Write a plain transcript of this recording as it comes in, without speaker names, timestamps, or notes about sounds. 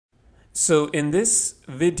So in this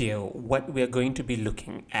video, what we are going to be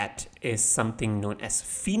looking at is something known as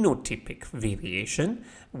phenotypic variation,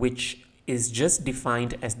 which is just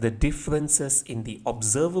defined as the differences in the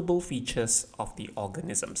observable features of the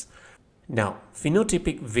organisms. Now,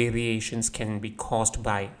 phenotypic variations can be caused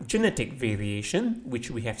by genetic variation,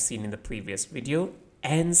 which we have seen in the previous video,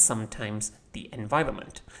 and sometimes the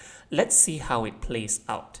environment. Let's see how it plays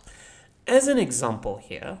out. As an example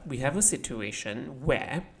here, we have a situation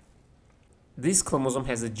where this chromosome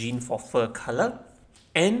has a gene for fur color,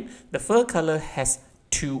 and the fur color has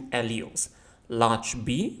two alleles, large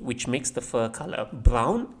B, which makes the fur color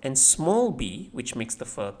brown, and small b, which makes the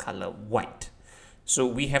fur color white. So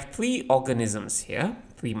we have three organisms here,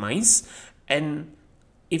 three mice, and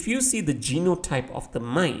if you see the genotype of the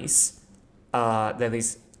mice, there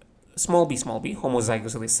is small b,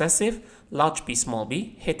 homozygous recessive, large b,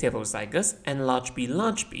 heterozygous, and large b,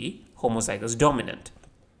 homozygous dominant.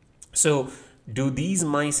 So do these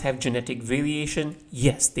mice have genetic variation?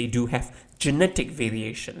 Yes, they do have genetic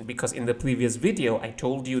variation, because in the previous video I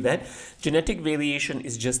told you that genetic variation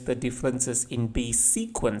is just the differences in base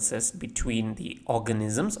sequences between the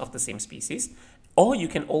organisms of the same species, or you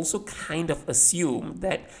can also kind of assume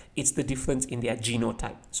that it's the difference in their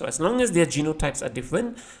genotype. So as long as their genotypes are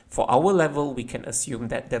different, for our level we can assume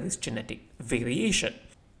that there is genetic variation.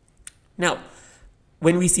 Now,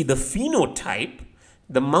 when we see the phenotype,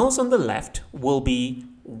 the mouse on the left will be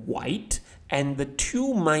white, and the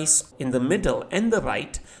two mice in the middle and the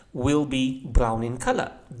right will be brown in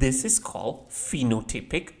color. This is called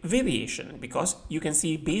phenotypic variation, because you can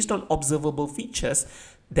see based on observable features,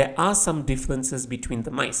 there are some differences between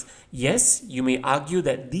the mice. Yes, you may argue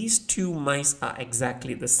that these two mice are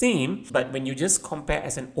exactly the same, but when you just compare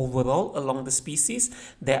as an overall along the species,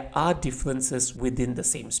 there are differences within the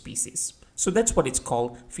same species. So that's what it's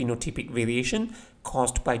called, phenotypic variation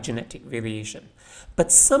caused by genetic variation.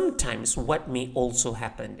 But sometimes what may also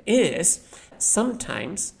happen is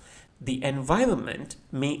sometimes the environment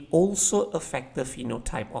may also affect the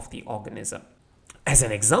phenotype of the organism. As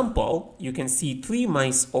an example, you can see three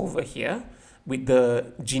mice over here with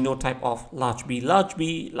the genotype of large B, large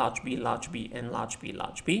B, large B, large B, and large B,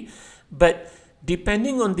 large B. But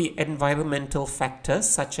depending on the environmental factors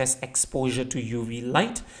such as exposure to UV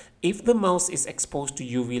light, if the mouse is exposed to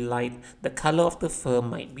UV light, the color of the fur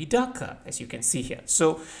might be darker, as you can see here.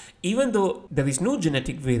 So even though there is no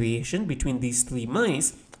genetic variation between these three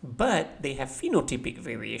mice, but they have phenotypic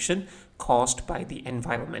variation caused by the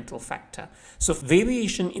environmental factor. So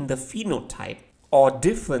variation in the phenotype or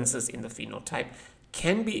differences in the phenotype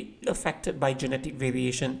can be affected by genetic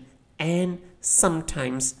variation and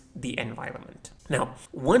sometimes the environment. Now,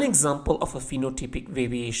 one example of a phenotypic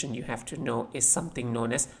variation you have to know is something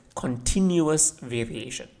known as continuous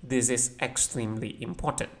variation. This is extremely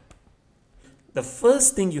important. The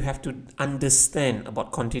first thing you have to understand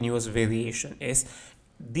about continuous variation is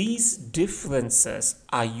these differences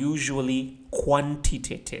are usually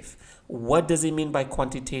quantitative. What does it mean by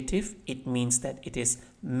quantitative? It means that it is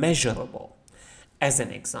measurable. As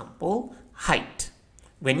an example, height.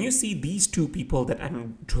 When you see these two people that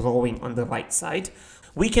I'm drawing on the right side,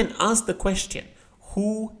 we can ask the question,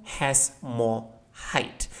 who has more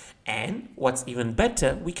height? And what's even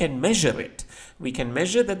better, we can measure it. We can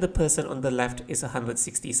measure that the person on the left is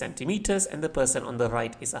 160 centimeters and the person on the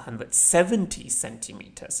right is 170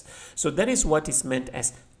 centimeters. So that is what is meant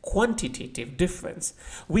as quantitative difference.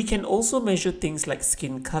 We can also measure things like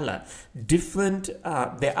skin color.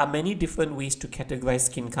 There are many different ways to categorize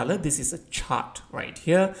skin color. This is a chart right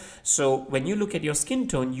here. So when you look at your skin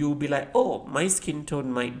tone, you'll be like, oh, my skin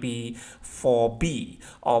tone might be 4B,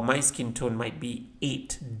 or my skin tone might be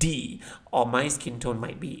 8D, or my skin tone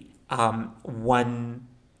might be 1C.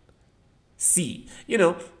 You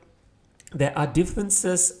know, there are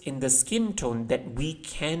differences in the skin tone that we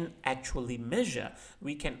can actually measure.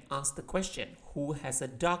 We can ask the question, who has a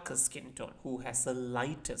darker skin tone? Who has a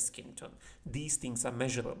lighter skin tone? These things are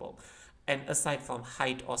measurable. And aside from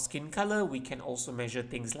height or skin color, we can also measure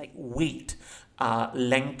things like weight,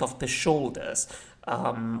 length of the shoulders.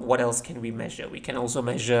 What else can we measure? We can also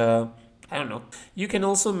measure, I don't know. You can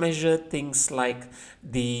also measure things like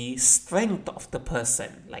the strength of the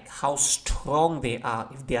person, like how strong they are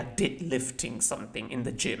if they are deadlifting something in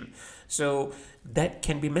the gym. So that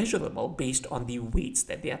can be measurable based on the weights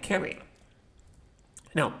that they are carrying.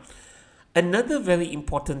 Now, another very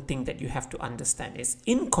important thing that you have to understand is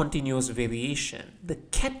in continuous variation, the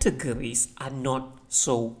categories are not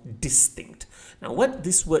so distinct. Now, what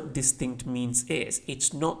this word distinct means is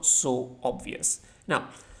it's not so obvious. Now,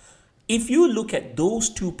 If you look at those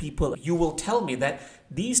two people, you will tell me that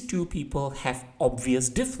these two people have obvious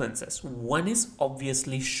differences. One is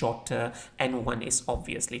obviously shorter and one is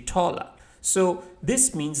obviously taller. So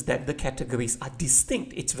this means that the categories are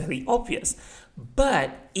distinct. It's very obvious.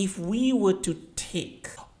 But if we were to take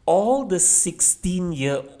all the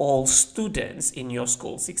 16-year-old students in your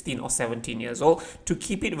school, 16 or 17 years old, to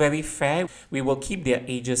keep it very fair, we will keep their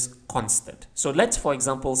ages constant. So let's, for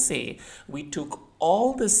example, say we took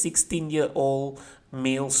all the 16-year-old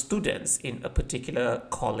male students in a particular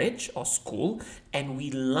college or school and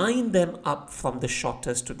we line them up from the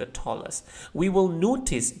shortest to the tallest. We will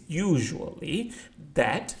notice usually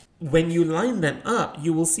that when you line them up,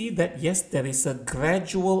 you will see that yes, there is a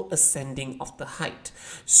gradual ascending of the height.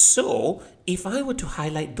 So if I were to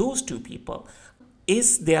highlight those two people,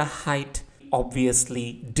 is their height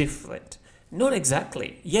obviously different? Not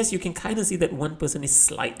exactly. Yes, you can kind of see that one person is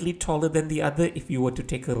slightly taller than the other if you were to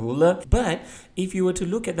take a ruler, but if you were to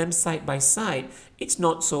look at them side by side, it's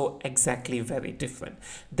not so exactly very different.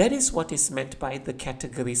 That is what is meant by the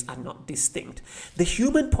categories are not distinct. The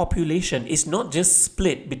human population is not just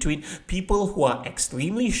split between people who are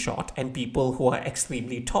extremely short and people who are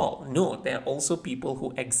extremely tall. No, there are also people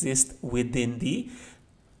who exist within the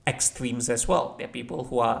extremes as well. There are people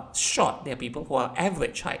who are short, there are people who are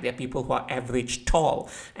average height, there are people who are average tall,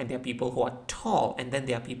 and there are people who are tall, and then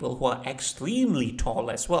there are people who are extremely tall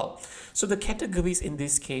as well. So the categories in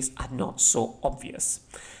this case are not so obvious.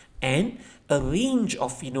 And a range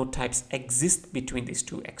of phenotypes exist between these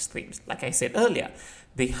two extremes. Like I said earlier,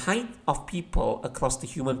 the height of people across the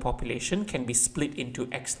human population can be split into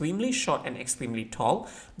extremely short and extremely tall,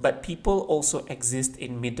 but people also exist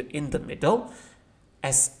in the middle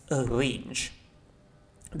as a range.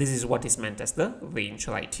 This is what is meant as the range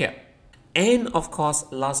right here. And of course,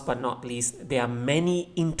 last but not least, there are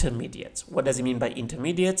many intermediates. What does it mean by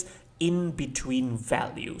intermediates? In between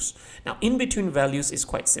values. Now, in between values is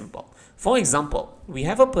quite simple. For example, we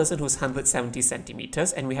have a person who's 170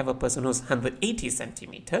 centimeters and we have a person who's 180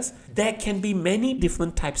 centimeters. There can be many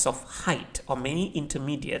different types of height or many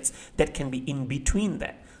intermediates that can be in between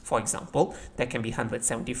that. For example, there can be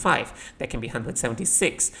 175, there can be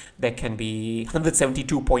 176, there can be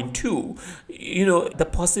 172.2. You know, the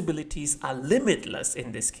possibilities are limitless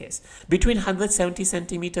in this case. Between 170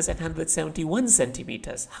 centimeters and 171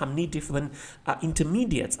 centimeters, how many different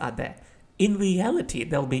intermediates are there? In reality,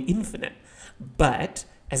 there'll be infinite. But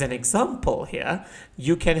as an example here,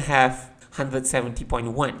 you can have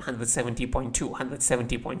 170.1, 170.2,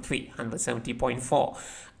 170.3, 170.4.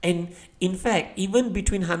 And in fact, even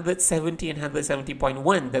between 170 and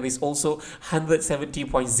 170.1, there is also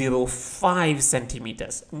 170.05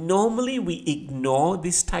 centimeters. Normally, we ignore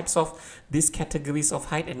these categories of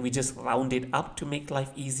height and we just round it up to make life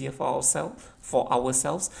easier for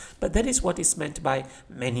ourselves. But that is what is meant by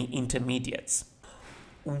many intermediates.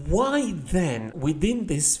 Why then, within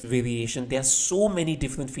this variation, there are so many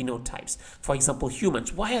different phenotypes? For example,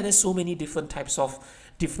 humans. Why are there so many different types of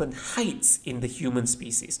different heights in the human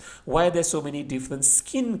species? Why are there so many different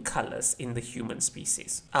skin colors in the human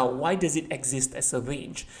species? Why does it exist as a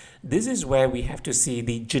range? This is where we have to see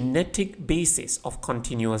the genetic basis of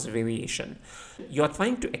continuous variation. You're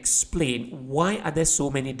trying to explain why are there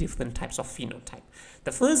so many different types of phenotype.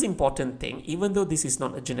 The first important thing, even though this is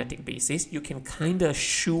not a genetic basis, you can kind of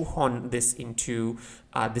shoehorn this into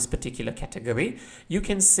this particular category. You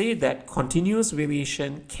can say that continuous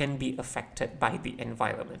variation can be affected by the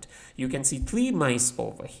environment. You can see 3 mice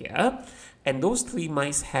over here, and those 3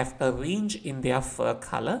 mice have a range in their fur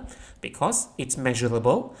color because it's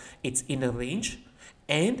measurable, it's in a range,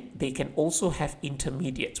 and they can also have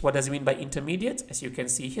intermediates. What does it mean by intermediates? As you can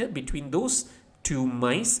see here, between those 2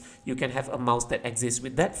 mice, you can have a mouse that exists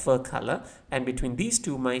with that fur color, and between these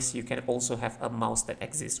 2 mice, you can also have a mouse that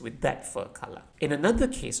exists with that fur color. In another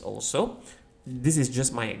case also, this is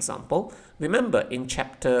just my example. Remember, in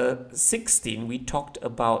chapter 16, we talked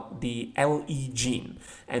about the LE gene,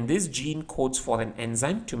 and this gene codes for an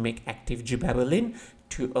enzyme to make active gibberellin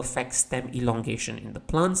to affect stem elongation in the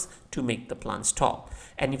plants to make the plants tall.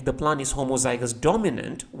 And if the plant is homozygous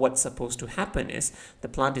dominant, what's supposed to happen is the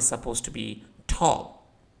plant is supposed to be tall.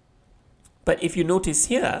 But if you notice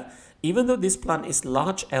here, even though this plant is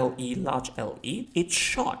large LE, it's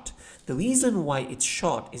short. The reason why it's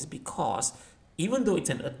short is because even though it's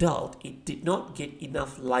an adult, it did not get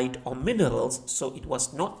enough light or minerals, so it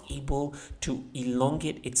was not able to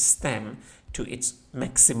elongate its stem to its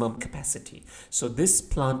maximum capacity. So this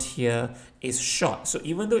plant here is short. So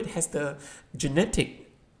even though it has the genetic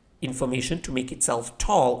information to make itself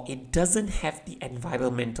tall, it doesn't have the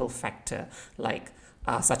environmental factor like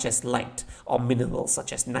such as light, or minerals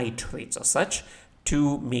such as nitrates or such,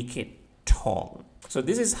 to make it tall. So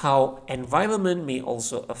this is how environment may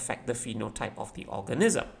also affect the phenotype of the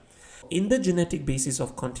organism. In the genetic basis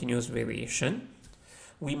of continuous variation,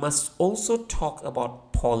 we must also talk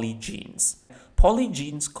about polygenes.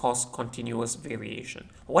 Polygenes cause continuous variation.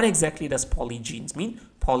 What exactly does polygenes mean?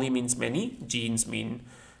 Poly means many, genes mean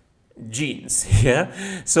genes. Yeah.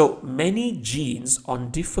 So many genes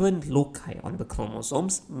on different loci on the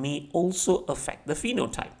chromosomes may also affect the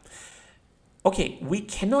phenotype. Okay, we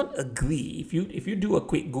cannot agree, if you do a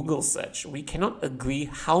quick Google search, we cannot agree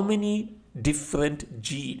how many different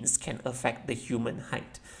genes can affect the human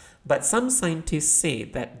height. But some scientists say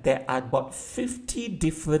that there are about 50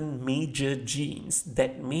 different major genes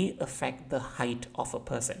that may affect the height of a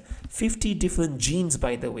person. 50 different genes,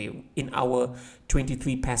 by the way, in our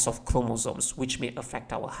 23 pairs of chromosomes, which may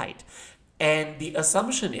affect our height. And the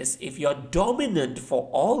assumption is if you're dominant for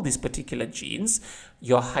all these particular genes,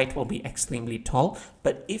 your height will be extremely tall.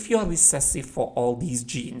 But if you're recessive for all these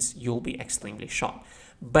genes, you'll be extremely short.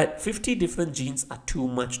 But 50 different genes are too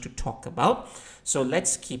much to talk about. So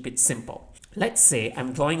let's keep it simple. Let's say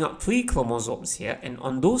I'm drawing out 3 chromosomes here. And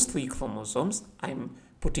on those 3 chromosomes, I'm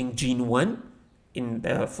putting gene 1 in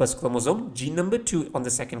the first chromosome, gene number 2 on the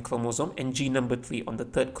second chromosome, and gene number 3 on the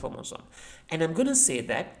third chromosome. And I'm going to say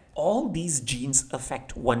that all these genes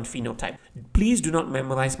affect one phenotype. Please do not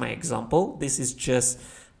memorize my example. This is just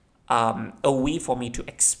a way for me to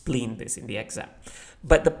explain this in the exam.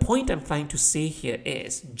 But the point I'm trying to say here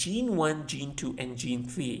is gene 1, gene 2, and gene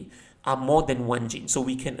 3 are more than one gene. So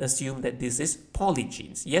we can assume that this is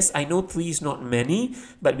polygenes. Yes, I know 3 is not many,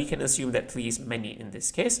 but we can assume that 3 is many in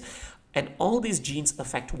this case. And all these genes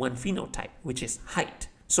affect one phenotype, which is height.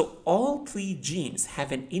 So all 3 genes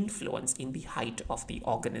have an influence in the height of the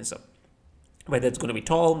organism, whether it's going to be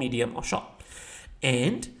tall, medium, or short.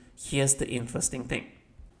 And here's the interesting thing.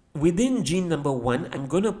 Within gene number 1, I'm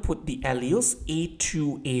going to put the alleles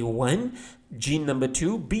A2A1, gene number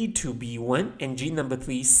 2 B2B1, and gene number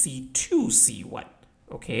 3 C2C1.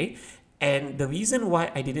 Okay? And the reason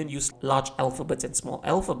why I didn't use large alphabets and small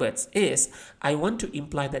alphabets is I want to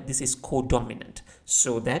imply that this is codominant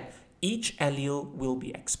so that each allele will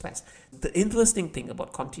be expressed. The interesting thing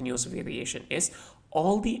about continuous variation is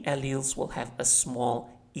all the alleles will have a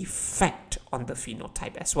small effect on the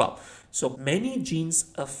phenotype as well. So many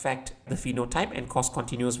genes affect the phenotype and cause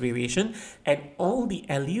continuous variation, and all the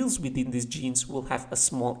alleles within these genes will have a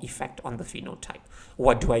small effect on the phenotype.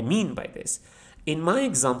 What do I mean by this? In my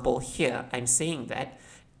example here, I'm saying that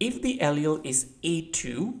if the allele is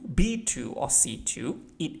A2, B2, or C2,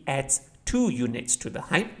 it adds 2 units to the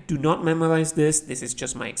height. Do not memorize this. This is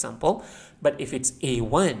just my example. But if it's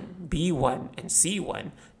A1, B1, and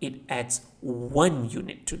C1, it adds 1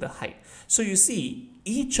 unit to the height. So you see,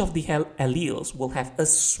 each of the alleles will have a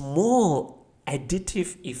small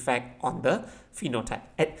additive effect on the phenotype.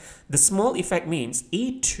 The small effect means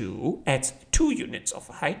A2 adds 2 units of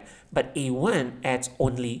height, but A1 adds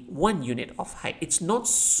only 1 unit of height. It's not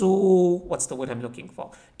so, what's the word I'm looking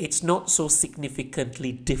for? It's not so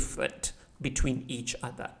significantly different between each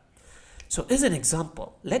other. So as an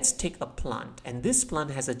example, let's take a plant, and this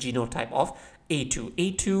plant has a genotype of A2,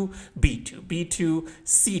 A2, B2, B2,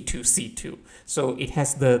 C2, C2. So it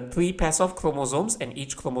has the 3 pairs of chromosomes, and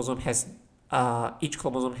each chromosome has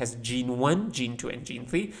gene 1, gene 2, and gene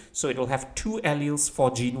 3. So it will have 2 alleles for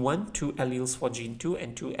gene 1, 2 alleles for gene 2,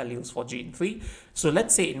 and 2 alleles for gene 3. So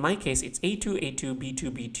let's say in my case, it's A2, A2,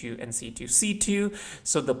 B2, B2, and C2, C2.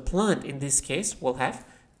 So the plant in this case will have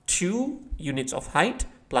 2 units of height,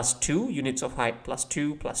 plus 2 units of height, plus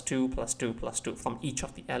 2, plus 2, plus 2, plus 2 from each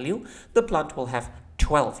of the allele. The plant will have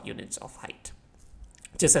 12 units of height.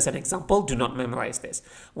 Just as an example, do not memorize this.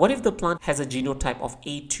 What if the plant has a genotype of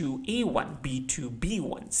A2A1,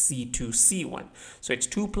 B2B1, C2C1? So it's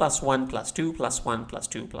 2 plus 1 plus 2 plus 1 plus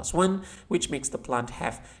 2 plus 1, which makes the plant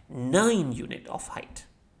have 9 units of height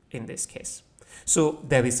in this case. So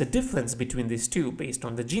there is a difference between these two based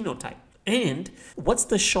on the genotype. And what's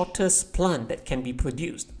the shortest plant that can be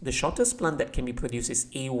produced? The shortest plant that can be produced is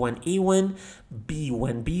A1A1,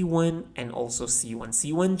 B1B1, and also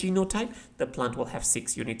C1C1 genotype. The plant will have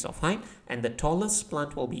 6 units of height, and the tallest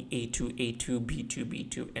plant will be A2A2,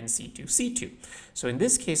 B2B2, and C2C2. So in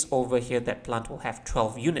this case over here, that plant will have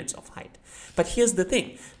 12 units of height. But here's the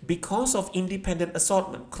thing, because of independent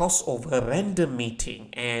assortment, crossover, random mating,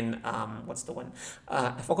 and what's the one?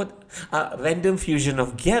 I forgot, random fusion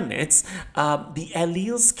of gametes, the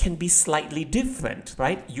alleles can be slightly different,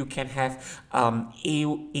 right? You can have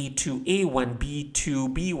A2A1,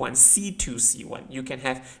 B2B1, C2C1. You can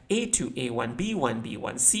have A2A1,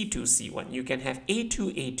 B1B1, C2C1, one. You can have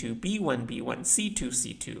A2, A2, B1, B1, C2,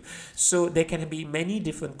 C2. So there can be many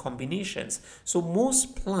different combinations. So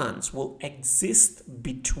most plants will exist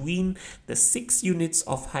between the 6 units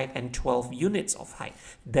of height and 12 units of height.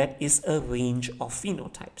 That is a range of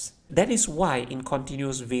phenotypes. That is why in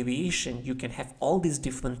continuous variation, you can have all these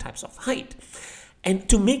different types of height. And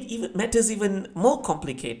to make matters even more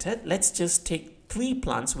complicated, let's just take 3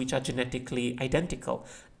 plants which are genetically identical: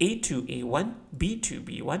 A2, A1, B2,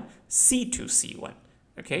 B1, C2, C1.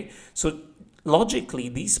 Okay, so logically,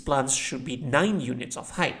 these plants should be 9 units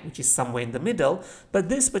of height, which is somewhere in the middle, but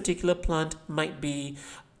this particular plant might be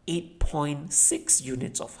 8.6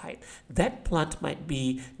 units of height. That plant might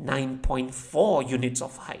be 9.4 units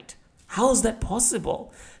of height. How is that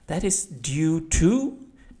possible? That is due to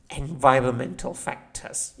environmental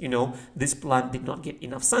factors. You know, this plant did not get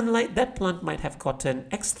enough sunlight. That plant might have gotten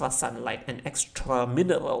extra sunlight and extra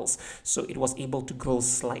minerals, so it was able to grow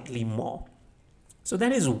slightly more. So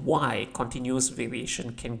that is why continuous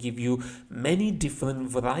variation can give you many different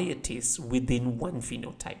varieties within one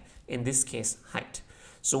phenotype, in this case, height.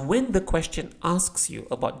 So when the question asks you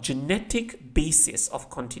about genetic basis of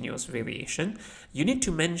continuous variation, you need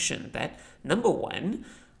to mention that, number one,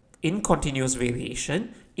 in continuous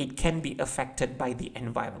variation, it can be affected by the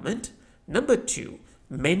environment. Number two,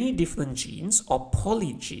 many different genes or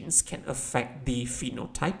polygenes can affect the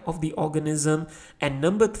phenotype of the organism. And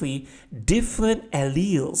number three, different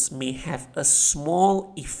alleles may have a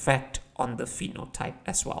small effect on the phenotype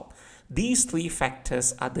as well. These 3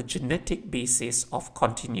 factors are the genetic basis of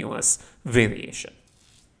continuous variation.